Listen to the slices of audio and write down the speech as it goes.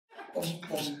Hello,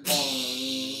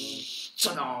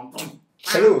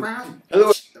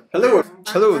 hello,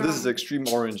 hello. This is Extreme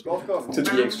Orange. Welcome to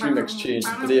the Extreme Exchange.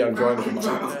 Today I'm joined with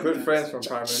my good friends from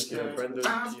primary here, Brendan.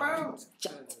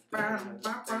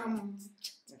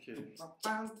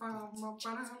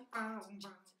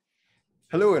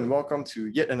 Hello and welcome to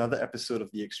yet another episode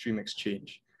of the Extreme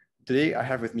Exchange. Today I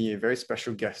have with me a very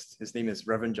special guest. His name is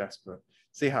Reverend Jasper.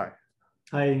 Say hi.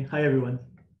 Hi everyone.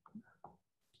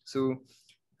 So,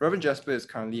 Reverend Jasper is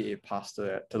currently a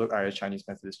pastor at Telok Ayer Chinese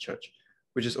Methodist Church,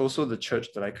 which is also the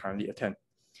church that I currently attend.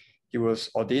 He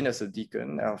was ordained as a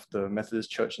deacon of the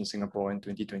Methodist Church in Singapore in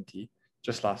 2020,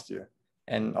 just last year,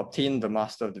 and obtained the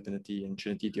Master of Divinity in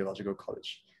Trinity Theological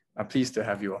College. I'm pleased to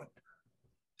have you on.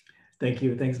 Thank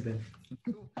you. Thanks, Ben.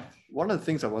 One of the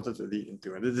things I wanted to lead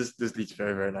into, and this leads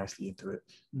very, very nicely into it,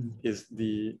 is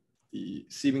the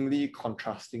seemingly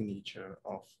contrasting nature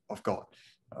of God.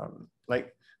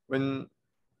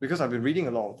 Because I've been reading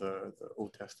a lot of the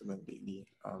Old Testament lately,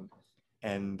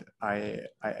 and I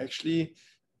actually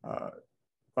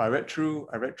I read through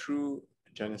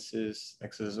Genesis,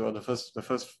 Exodus, or the first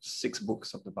 6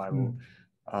 books of the Bible,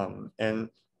 and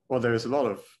there is a lot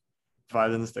of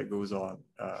violence that goes on,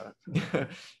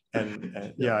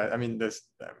 and yeah, I mean there's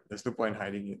no point in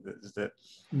hiding it. That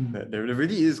there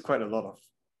really is quite a lot of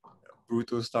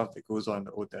brutal stuff that goes on in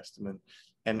the Old Testament,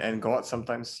 and God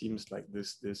sometimes seems like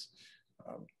this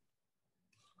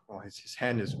his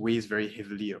hand weighs very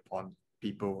heavily upon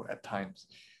people at times.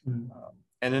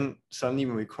 And then suddenly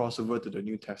when we cross over to the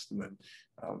New Testament,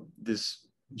 this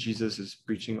Jesus is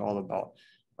preaching all about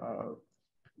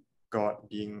God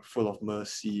being full of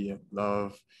mercy and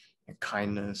love and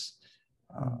kindness,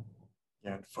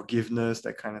 and forgiveness,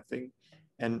 that kind of thing.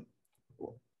 And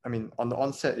I mean, on the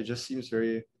onset, it just seems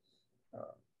very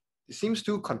it seems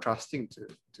too contrasting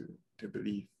to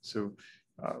believe. So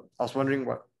I was wondering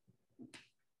what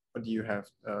do you have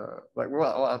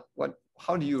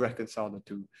how do you reconcile the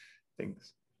two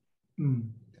things? To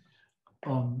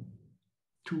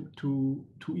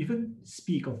even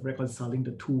speak of reconciling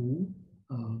the two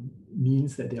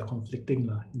means that they are conflicting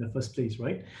in the first place,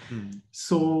 right?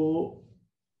 So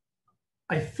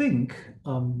I think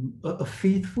a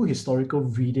faithful historical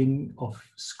reading of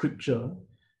Scripture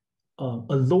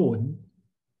alone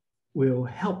will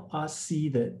help us see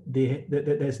that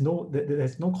there's no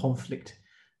conflict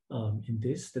in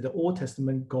this, that the Old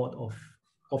Testament God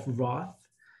of wrath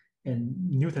and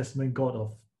New Testament God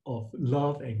of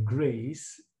love and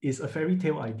grace is a fairy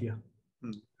tale idea,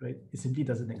 right? It simply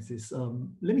doesn't exist.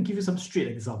 Let me give you some straight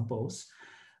examples.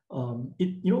 One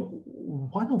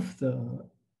of the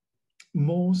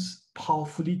most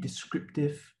powerfully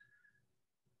descriptive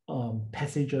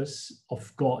passages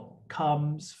of God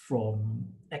comes from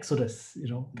Exodus,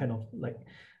 kind of like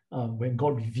when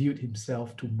God revealed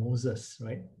himself to Moses,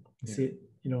 right? He said,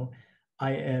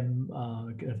 I am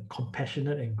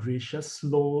compassionate and gracious,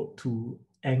 slow to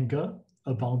anger,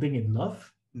 abounding in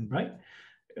love, right?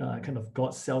 Kind of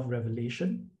God's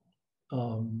self-revelation.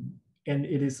 And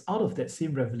it is out of that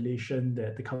same revelation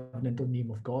that the covenantal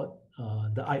name of God,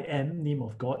 the I am name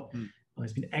of God,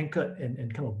 has been anchored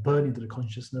and kind of burned into the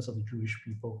consciousness of the Jewish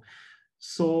people.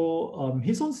 So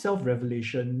his own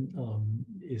self-revelation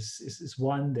is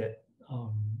one that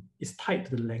is tied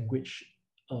to the language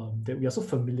that we are so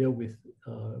familiar with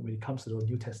when it comes to the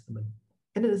New Testament.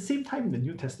 And at the same time, in the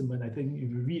New Testament, I think if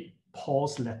you read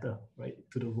Paul's letter, right,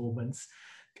 to the Romans,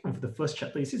 kind of the first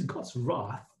chapter, he says God's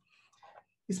wrath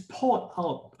is poured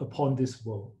out upon this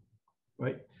world,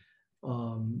 right?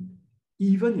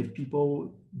 Even if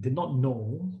people did not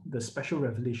know the special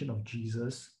revelation of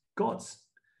Jesus, God's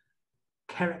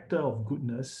character of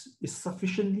goodness is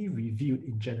sufficiently revealed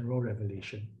in general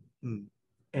revelation.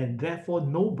 And therefore,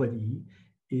 nobody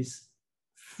is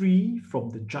free from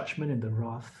the judgment and the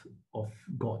wrath of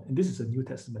God. And this is a New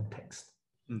Testament text.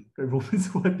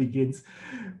 Romans 1 begins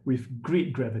with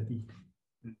great gravity.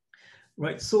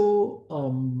 Right, so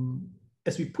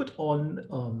as we put on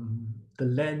the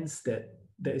lens that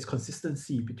there is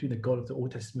consistency between the God of the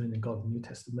Old Testament and God of the New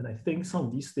Testament, I think some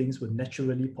of these things will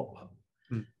naturally pop up.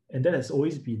 And that has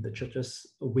always been the church's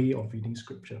way of reading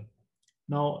Scripture.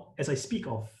 Now, as I speak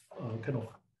of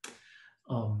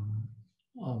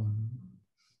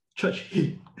church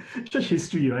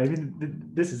history, right? I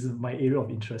mean, this is my area of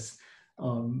interest.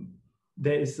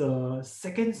 There is a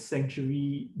 2nd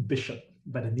century bishop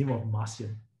by the name of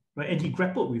Marcion, right? And he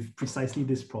grappled with precisely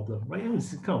this problem, right? It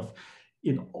was kind of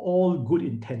in all good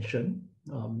intention.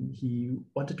 He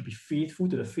wanted to be faithful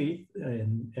to the faith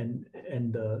and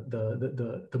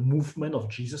the movement of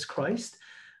Jesus Christ.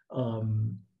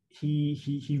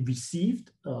 He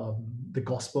received the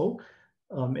gospel,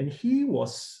 And he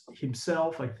was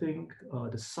himself, I think,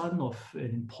 the son of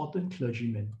an important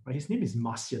clergyman. Right? His name is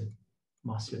Marcion,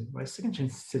 right?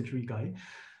 Second century guy.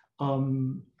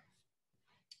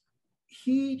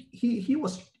 He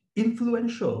was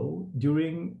influential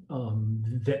during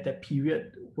that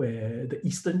period where the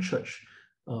Eastern Church,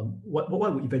 what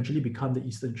would eventually become the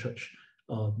Eastern Church,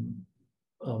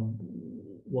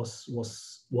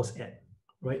 was at,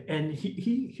 right? And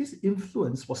his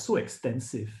influence was so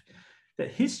extensive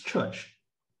that his church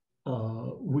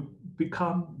would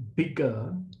become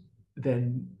bigger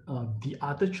than the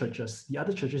other churches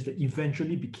that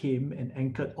eventually became an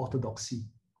anchored orthodoxy.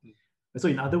 So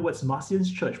in other words,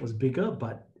 Marcion's church was bigger,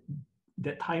 but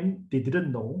that time they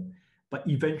didn't know. But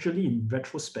eventually, in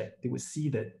retrospect, they would see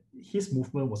that his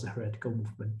movement was a heretical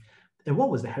movement. And what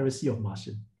was the heresy of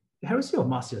Marcion? The heresy of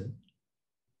Marcion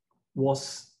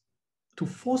was to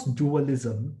force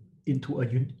dualism into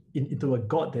a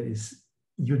God that is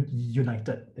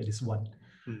united, that is one.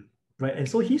 Right? And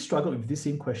so he struggled with this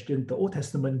same question. The Old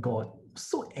Testament God,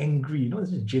 so angry,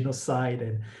 this is genocide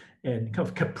and kind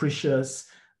of capricious,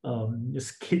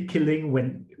 just killing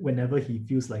whenever he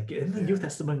feels like it. And the New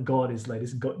Testament God is like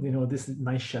this God, this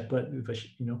nice shepherd with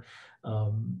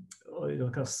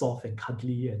kind of soft and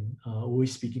cuddly and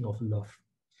always speaking of love.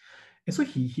 And so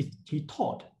he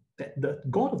taught that the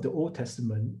God of the Old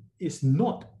Testament is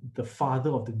not the Father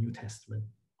of the New Testament.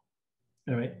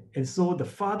 All right. And so the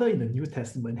Father in the New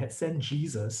Testament had sent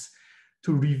Jesus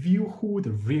to reveal who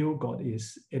the real God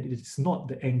is, and it is not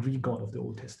the angry God of the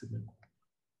Old Testament.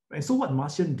 And so what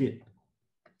Marcion did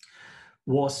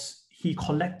was he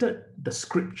collected the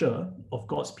scripture of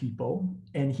God's people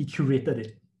and he curated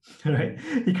it. Right?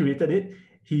 He curated it.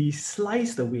 He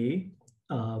sliced away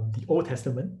the Old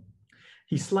Testament.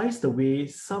 He sliced away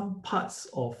some parts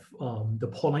of the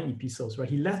Pauline epistles. Right?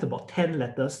 He left about 10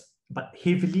 letters, but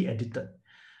heavily edited.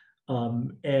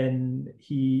 And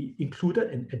he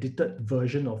included an edited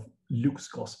version of Luke's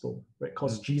gospel, right?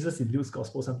 Because Jesus in Luke's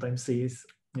gospel sometimes says,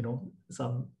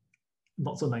 some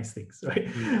not so nice things, right?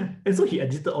 And so he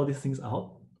edited all these things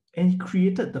out and he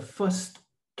created the first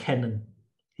canon.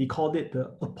 He called it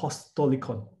the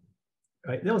Apostolicon,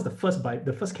 right? That was the first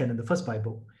canon, the first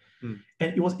Bible. And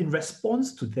it was in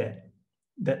response to that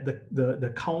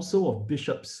the council of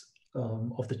bishops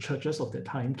of the churches of that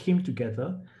time came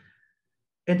together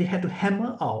and they had to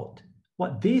hammer out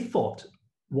what they thought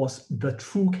was the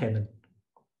true canon,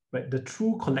 right? The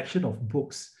true collection of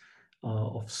books,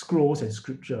 of scrolls and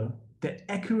scripture that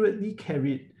accurately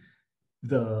carried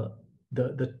the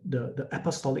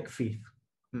apostolic faith.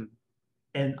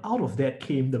 And out of that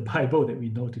came the Bible that we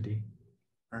know today.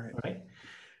 Right?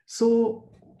 So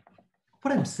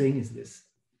what I'm saying is this,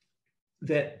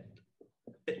 that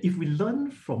if we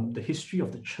learn from the history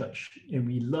of the church and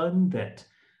we learn that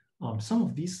some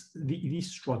of these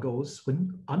struggles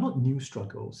are not new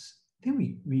struggles, then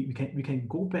we can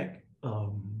go back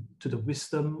to the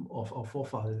wisdom of our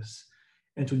forefathers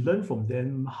and to learn from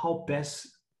them how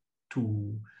best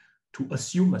to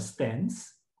assume a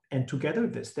stance, and together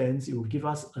with that stance, it will give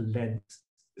us a lens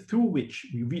through which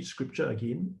we read scripture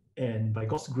again, and by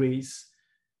God's grace,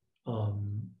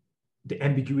 the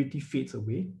ambiguity fades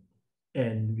away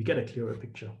and we get a clearer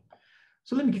picture.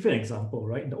 So let me give you an example,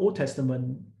 right? In the Old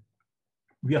Testament,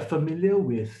 we are familiar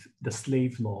with the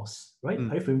slave laws, right?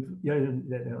 If you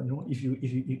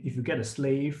get a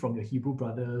slave from your Hebrew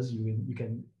brothers, you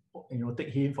can take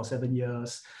him for 7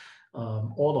 years.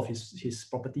 All of his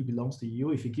property belongs to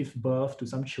you. If you give birth to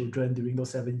some children during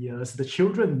those 7 years, the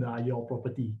children are your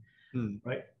property,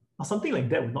 right? Now, something like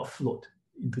that will not float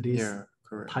in today's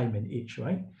time and age,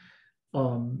 right?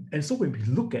 And so when we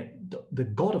look at the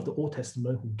God of the Old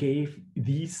Testament who gave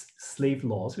these slave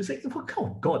laws, we say, what kind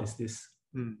of God is this?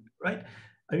 Right?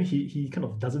 I mean, he kind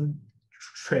of doesn't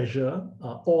treasure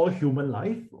all human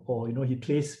life, or he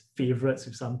plays favorites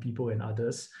with some people and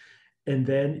others. And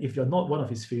then if you're not one of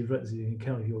his favorites,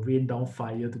 he'll rain down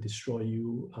fire to destroy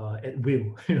you at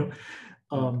will.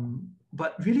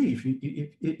 But really,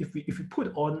 if we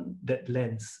put on that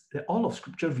lens, that all of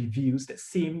Scripture reveals that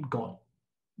same God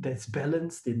that's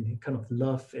balanced in kind of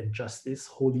love and justice,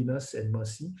 holiness and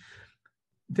mercy,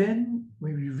 then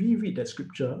when we reread that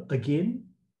scripture, again,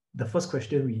 the first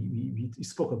question we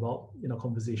spoke about in our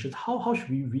conversations, how should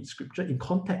we read scripture in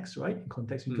context, right? In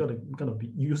context, we've got to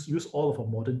use all of our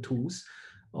modern tools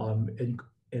and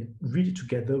read it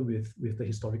together with the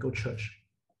historical church.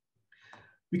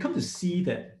 We come to see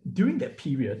that during that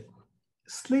period,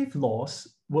 slave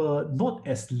laws were not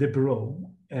as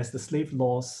liberal as the slave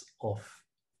laws of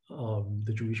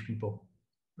the Jewish people,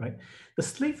 right? The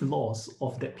slave laws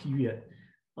of that period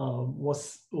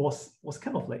was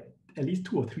kind of like at least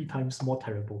 2 or 3 times more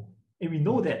terrible. And we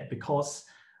know that because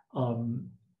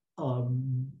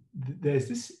there's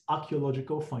this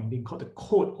archaeological finding called the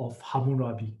Code of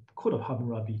Hammurabi. Code of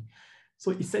Hammurabi.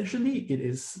 So essentially, it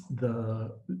is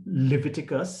the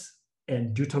Leviticus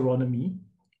and Deuteronomy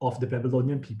of the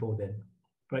Babylonian people then,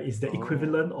 right? It's the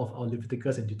equivalent of our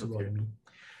Leviticus and Deuteronomy. Okay.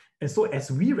 And so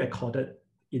as we recorded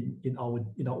in our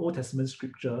Old Testament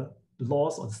scripture,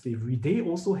 laws on slavery, they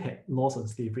also had laws on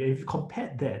slavery. And if you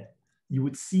compare that, you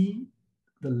would see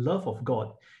the love of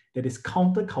God that is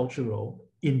countercultural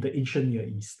in the ancient Near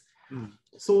East.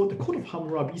 So the Code of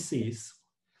Hammurabi says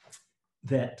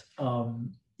that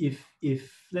if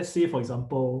let's say, for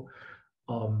example,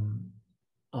 a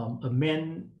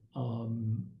man,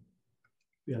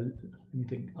 let me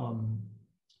think,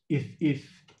 if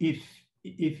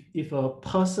a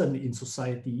person in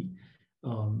society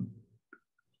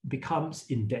becomes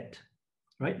in debt,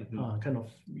 right? Kind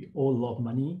of we owe a lot of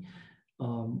money.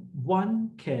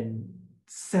 One can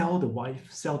sell the wife,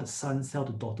 sell the son, sell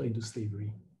the daughter into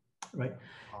slavery, right?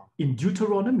 In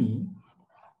Deuteronomy,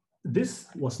 this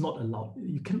was not allowed.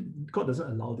 God doesn't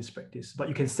allow this practice, but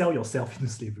you can sell yourself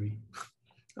into slavery,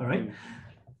 all right?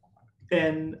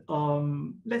 And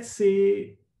let's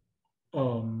say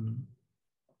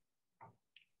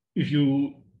if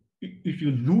you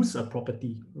lose a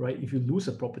property, right? If you lose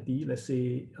a property, let's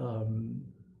say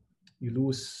you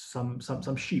lose some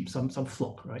sheep, some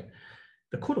flock, right?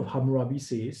 The Code of Hammurabi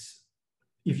says,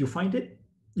 if you find it,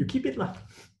 you keep it lah.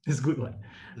 It's good one,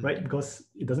 right? Because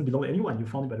it doesn't belong to anyone. You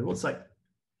found it by the roadside.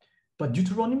 But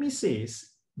Deuteronomy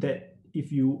says that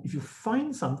if you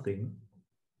find something,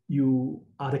 you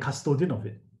are the custodian of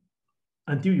it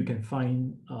until you can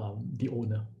find the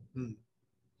owner,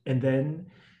 and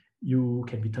then you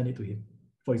can return it to him.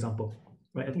 For example,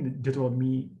 right? I think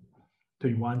Deuteronomy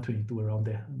 21, 22, around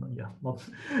there. Yeah, not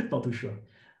too sure.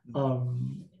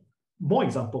 More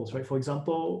examples, right? For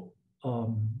example,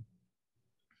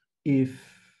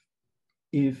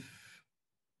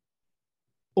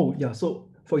 so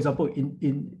for example,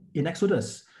 in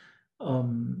Exodus,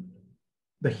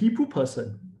 the Hebrew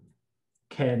person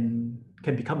can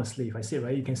become a slave. I say,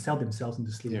 right? You can sell themselves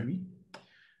into slavery. Yeah.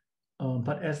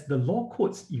 But as the law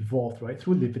codes evolved, right,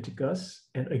 through Leviticus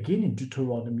and again in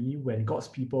Deuteronomy, when God's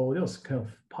people, that was kind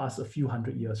of past a few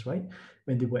hundred years, right,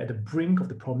 when they were at the brink of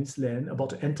the promised land,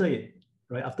 about to enter it,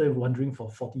 right, after wandering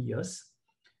for 40 years,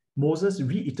 Moses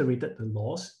reiterated the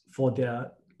laws for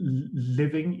their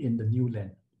living in the new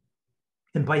land.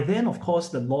 And by then, of course,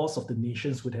 the laws of the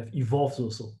nations would have evolved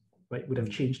also, right, would have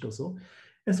changed also.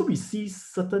 And so we see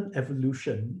certain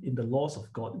evolution in the laws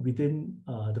of God within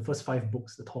the first 5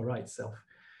 books, the Torah itself.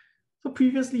 So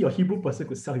previously, your Hebrew person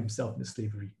could sell himself into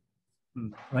slavery,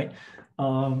 right?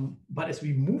 But as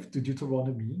we move to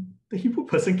Deuteronomy, the Hebrew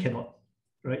person cannot,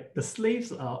 right? The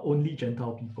slaves are only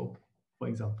Gentile people, for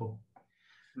example,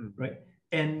 right?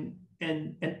 And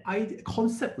a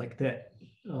concept like that,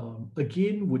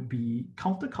 again, would be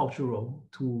countercultural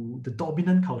to the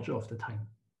dominant culture of the time.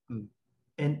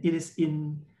 And it is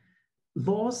in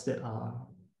laws that are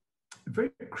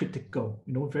very critical,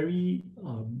 very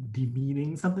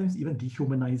demeaning, sometimes even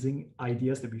dehumanizing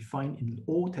ideas that we find in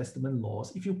Old Testament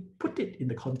laws. If you put it in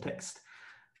the context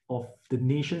of the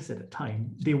nations at the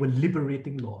time, they were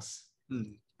liberating laws.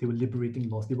 They were liberating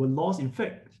laws. They were laws, in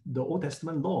fact, the Old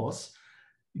Testament laws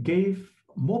gave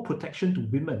more protection to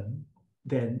women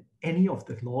than any of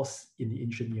the laws in the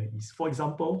ancient Near East. For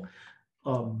example,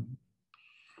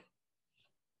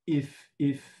 if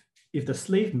the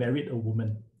slave married a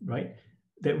woman, right,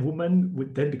 that woman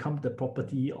would then become the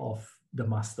property of the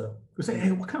master. You say,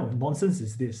 hey, what kind of nonsense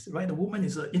is this, right? The woman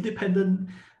is an independent,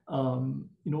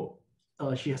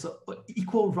 she has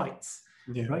equal rights,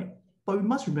 right? But we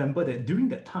must remember that during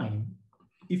that time,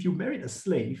 if you married a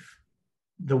slave,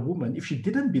 the woman, if she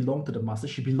didn't belong to the master,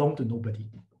 she belonged to nobody.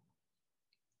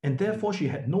 And therefore, she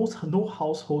had no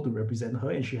household to represent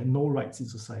her, and she had no rights in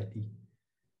society.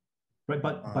 Right,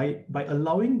 but by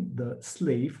allowing the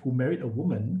slave who married a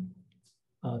woman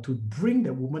to bring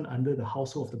the woman under the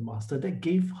household of the master, that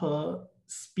gave her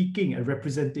speaking and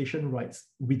representation rights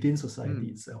within society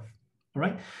itself. All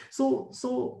right. So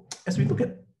as we look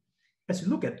at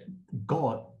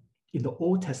God in the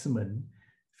Old Testament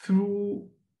through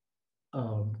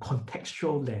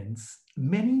contextual lens,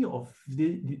 many of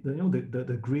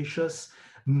the gracious,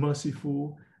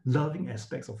 merciful, loving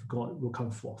aspects of God will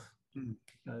come forth.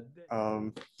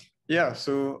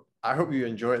 So I hope you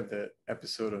enjoyed the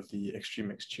episode of the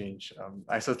Extreme Exchange.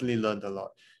 I certainly learned a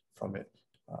lot from it.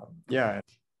 I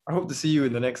hope to see you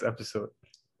in the next episode.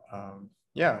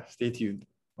 Stay tuned.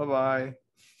 Bye-bye.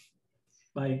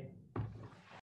 Bye.